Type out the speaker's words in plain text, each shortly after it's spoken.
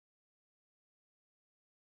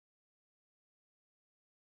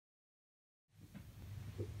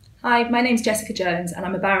Hi, my name's Jessica Jones and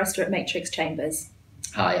I'm a barrister at Matrix Chambers.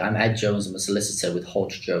 Hi, I'm Ed Jones. I'm a solicitor with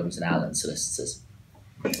Hodge, Jones and Allen Solicitors.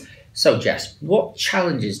 So, Jess, what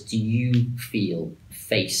challenges do you feel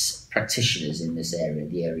face practitioners in this area,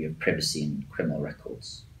 the area of privacy and criminal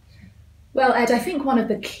records? Well, Ed, I think one of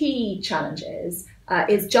the key challenges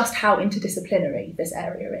is just how interdisciplinary this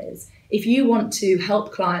area is. If you want to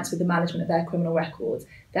help clients with the management of their criminal records,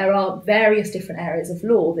 there are various different areas of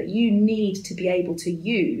law that you need to be able to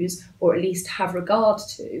use or at least have regard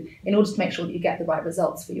to in order to make sure that you get the right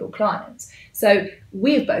results for your clients. So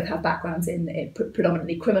we both have backgrounds in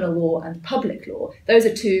predominantly criminal law and public law. Those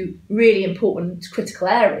are two really important critical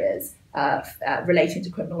areas relating to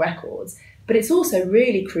criminal records. But it's also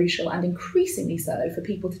really crucial and increasingly so for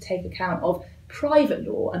people to take account of private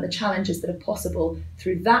law and the challenges that are possible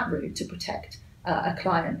through that route to protect a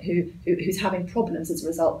client who's having problems as a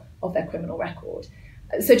result of their criminal record.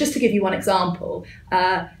 So just to give you one example,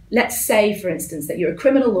 let's say, for instance, that you're a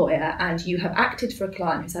criminal lawyer and you have acted for a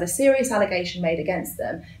client who's had a serious allegation made against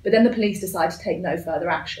them, but then the police decide to take no further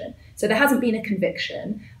action. So there hasn't been a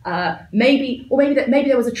conviction, maybe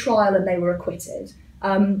there was a trial and they were acquitted.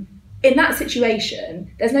 In that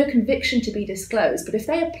situation, there's no conviction to be disclosed, but if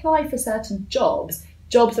they apply for certain jobs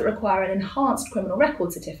that require an enhanced criminal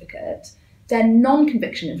record certificate, then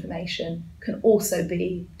non-conviction information can also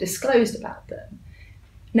be disclosed about them.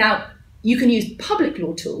 Now, you can use public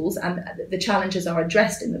law tools, and the challenges are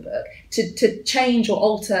addressed in the book, to change or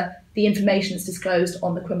alter the information that's disclosed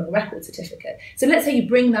on the criminal record certificate. So let's say you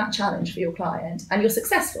bring that challenge for your client and you're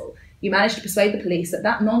successful. You manage to persuade the police that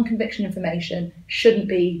that non-conviction information shouldn't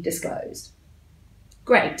be disclosed.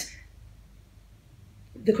 Great.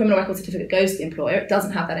 The criminal record certificate goes to the employer, it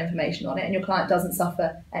doesn't have that information on it, and your client doesn't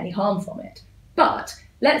suffer any harm from it. But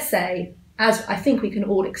let's say, as I think we can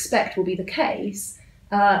all expect will be the case,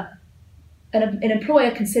 an employer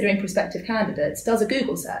considering prospective candidates does a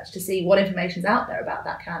Google search to see what information is out there about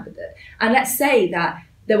that candidate. And let's say that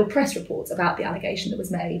there were press reports about the allegation that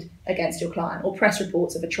was made against your client, or press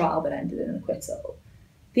reports of a trial that ended in an acquittal.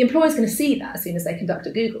 The employer's going to see that as soon as they conduct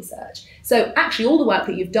a Google search. So actually all the work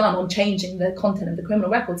that you've done on changing the content of the criminal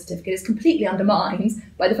record certificate is completely undermined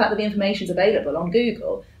by the fact that the information is available on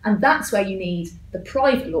Google. And that's where you need the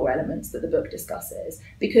private law elements that the book discusses,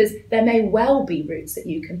 because there may well be routes that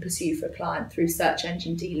you can pursue for a client through search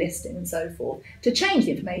engine delisting and so forth to change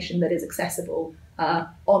the information that is accessible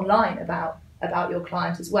online about your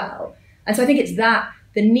client as well. And so I think it's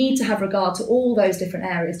the need to have regard to all those different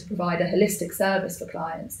areas to provide a holistic service for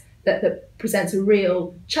clients that presents a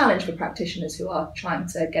real challenge for practitioners who are trying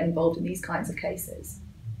to get involved in these kinds of cases.